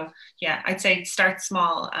 So yeah, I'd say start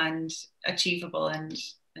small and achievable, and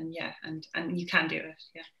you can do it.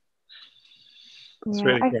 Yeah. It's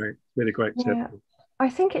really great tip. Yeah, I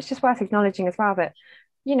think it's just worth acknowledging as well that,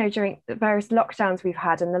 you know, during the various lockdowns we've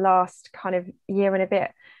had in the last kind of year and a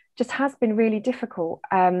bit, just has been really difficult.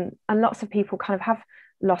 And lots of people kind of have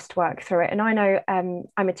lost work through it. And I know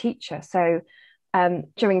I'm a teacher, so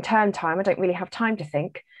during term time, I don't really have time to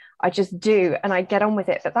think. I just do, and I get on with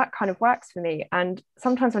it. But that kind of works for me. And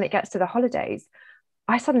sometimes when it gets to the holidays,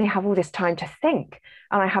 I suddenly have all this time to think,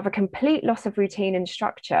 and I have a complete loss of routine and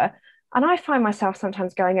structure. And I find myself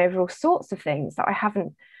sometimes going over all sorts of things that I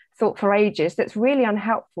haven't thought for ages. That's really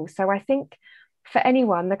unhelpful. So I think for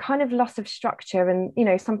anyone, the kind of loss of structure, and, you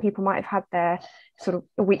know, some people might have had their sort of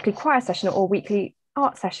a weekly choir session or weekly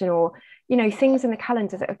art session, or, you know, things in the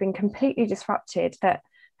calendar that have been completely disrupted that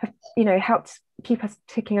have, you know, helped keep us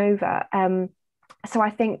ticking over. So I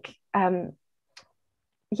think, I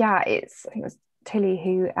think it was Tilly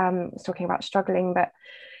who was talking about struggling, but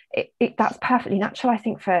that's perfectly natural, I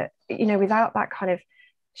think, for, you know, without that kind of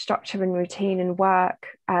structure and routine and work,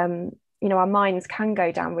 you know, our minds can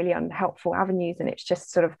go down really unhelpful avenues. And it's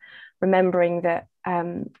just sort of remembering that,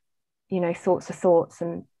 you know, thoughts are thoughts,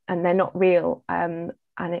 and they're not real. And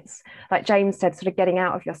it's like James said, sort of getting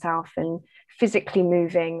out of yourself and physically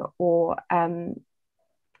moving, or kind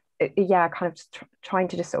of just trying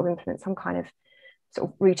to just sort of implement some kind of sort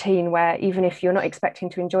of routine where even if you're not expecting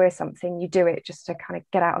to enjoy something, you do it just to kind of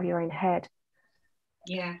get out of your own head.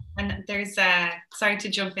 Yeah, and there's sorry to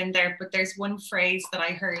jump in there, but there's one phrase that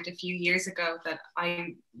I heard a few years ago that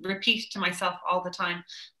I repeat to myself all the time,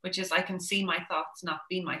 which is, I can see my thoughts, not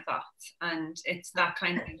be my thoughts. And it's that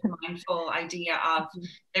kind of mindful idea of,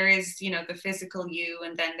 there is, you know, the physical you,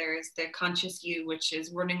 and then there is the conscious you, which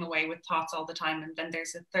is running away with thoughts all the time, and then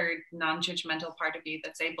there's a third non-judgmental part of you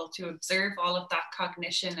that's able to observe all of that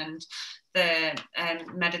cognition and the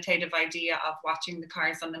meditative idea of watching the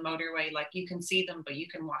cars on the motorway. Like, you can see them, but you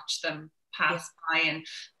can watch them pass by, and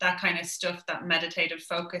that kind of stuff, that meditative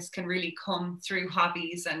focus can really come through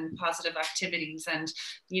hobbies and positive activities. And,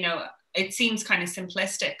 you know, it seems kind of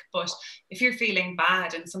simplistic, but if you're feeling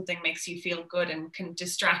bad and something makes you feel good and can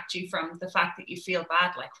distract you from the fact that you feel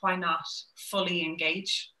bad, like, why not fully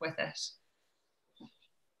engage with it?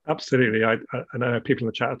 Absolutely. I know people in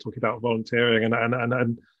the chat are talking about volunteering, and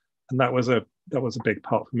that was a big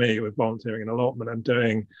part for me with volunteering and allotment, and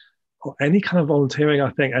doing any kind of volunteering. I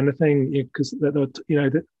think anything, because you know,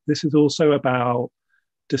 this is also about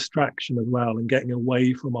distraction as well, and getting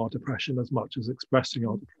away from our depression as much as expressing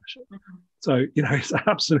our depression. So, you know, it's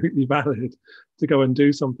absolutely valid to go and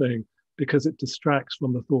do something because it distracts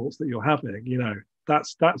from the thoughts that you're having. You know,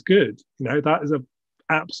 that's good. You know, that is a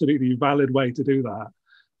absolutely valid way to do that.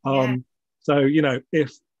 So, you know,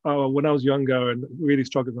 if when I was younger and really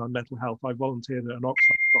struggling with my mental health, I volunteered at an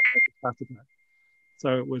Oxford every Saturday.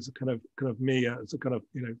 So it was kind of me as a kind of,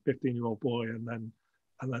 you know, 15-year-old boy, and then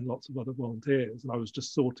lots of other volunteers, and I was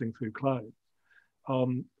just sorting through clothes.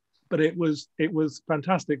 But it was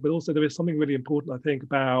fantastic. But also there is something really important, I think,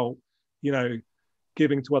 about, you know,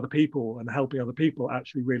 giving to other people and helping other people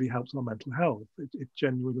actually really helps our mental health. It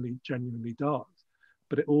genuinely does.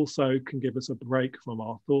 But it also can give us a break from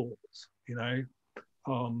our thoughts, you know.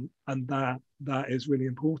 And that is really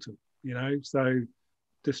important, you know. So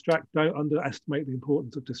don't underestimate the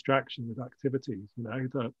importance of distraction with activities, you know,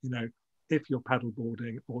 that, you know, if you're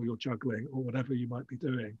paddleboarding or you're juggling or whatever you might be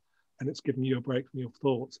doing, and it's giving you a break from your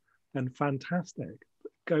thoughts, then fantastic.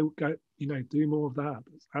 Go, you know, do more of that.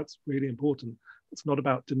 That's really important. It's not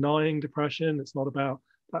about denying depression. That's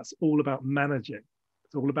all about managing.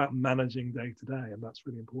 It's all about managing day to day, and that's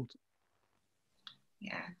really important.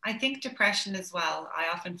 Yeah, I think depression as well, I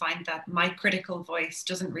often find that my critical voice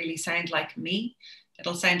doesn't really sound like me.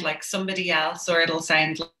 It'll sound like somebody else, or it'll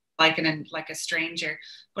sound like a stranger,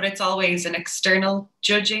 but it's always an external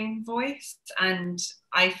judging voice. And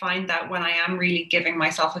I find that when I am really giving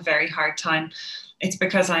myself a very hard time, it's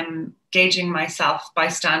because I'm gauging myself by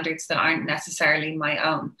standards that aren't necessarily my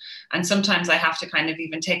own. And sometimes I have to kind of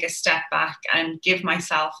even take a step back and give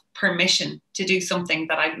myself permission to do something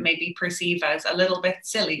that I maybe perceive as a little bit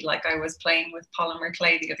silly. Like, I was playing with polymer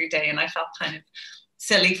clay the other day, and I felt kind of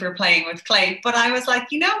silly for playing with clay. But I was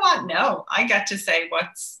like, you know what? No, I get to say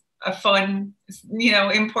what's a fun,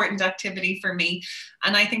 important activity for me.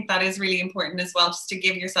 And I think that is really important as well, just to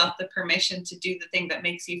give yourself the permission to do the thing that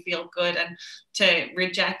makes you feel good, and to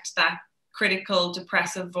reject that critical,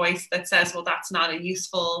 depressive voice that says, well, that's not a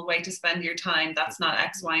useful way to spend your time. That's not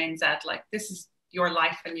X, Y, and Z. Like, this is your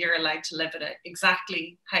life, and you're allowed to live it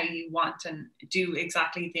exactly how you want, and do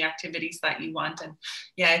exactly the activities that you want. And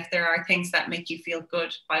yeah, if there are things that make you feel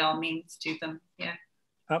good, by all means do them. Yeah,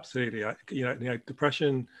 absolutely.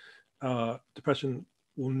 Depression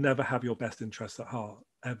will never have your best interests at heart,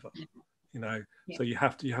 ever. Yeah. So you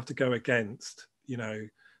have to go against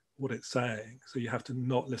what it's saying. So you have to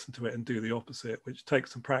not listen to it and do the opposite, which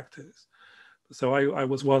takes some practice. So I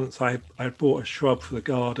was once, I bought a shrub for the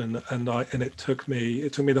garden, and it took me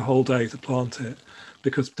the whole day to plant it,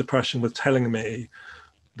 because depression was telling me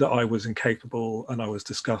that I was incapable and I was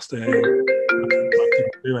disgusting. I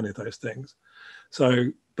couldn't do any of those things.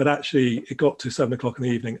 So, but actually it got to 7 o'clock in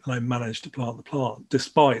the evening and I managed to plant the plant,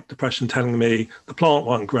 despite depression telling me the plant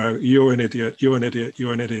won't grow, you're an idiot, you're an idiot,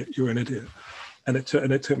 you're an idiot, you're an idiot. And it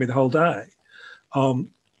took me the whole day.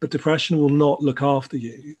 But depression will not look after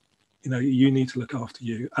you. You need to look after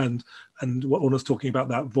you. And what Orna's talking about,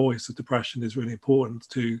 that voice of depression, is really important,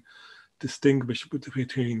 to distinguish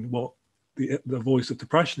between what the voice of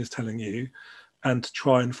depression is telling you, and to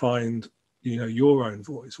try and find your own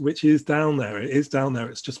voice, which is down there. It is down there.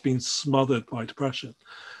 It's just been smothered by depression.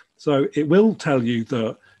 So it will tell you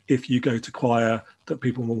that if you go to choir, that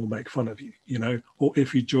people will make fun of you, or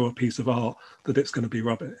if you draw a piece of art, that it's going to be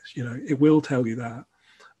rubbish. It will tell you that.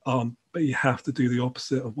 But you have to do the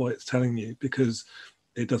opposite of what it's telling you, because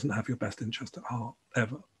it doesn't have your best interest at heart,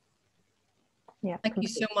 ever. Yeah. Thank you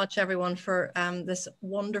so much, everyone, for this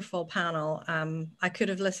wonderful panel. I could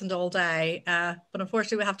have listened all day, but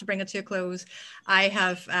unfortunately we have to bring it to a close. I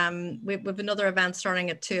have we have another event starting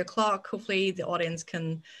at 2 o'clock. Hopefully the audience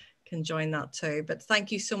can join that too. But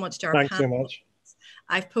thank you so much to our panel. Thanks so much.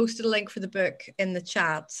 I've posted a link for the book in the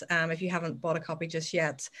chat if you haven't bought a copy just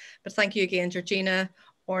yet. But thank you again, Georgina,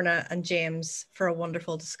 Orna and James, for a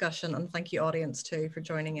wonderful discussion, and thank you, audience, too, for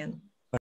joining in.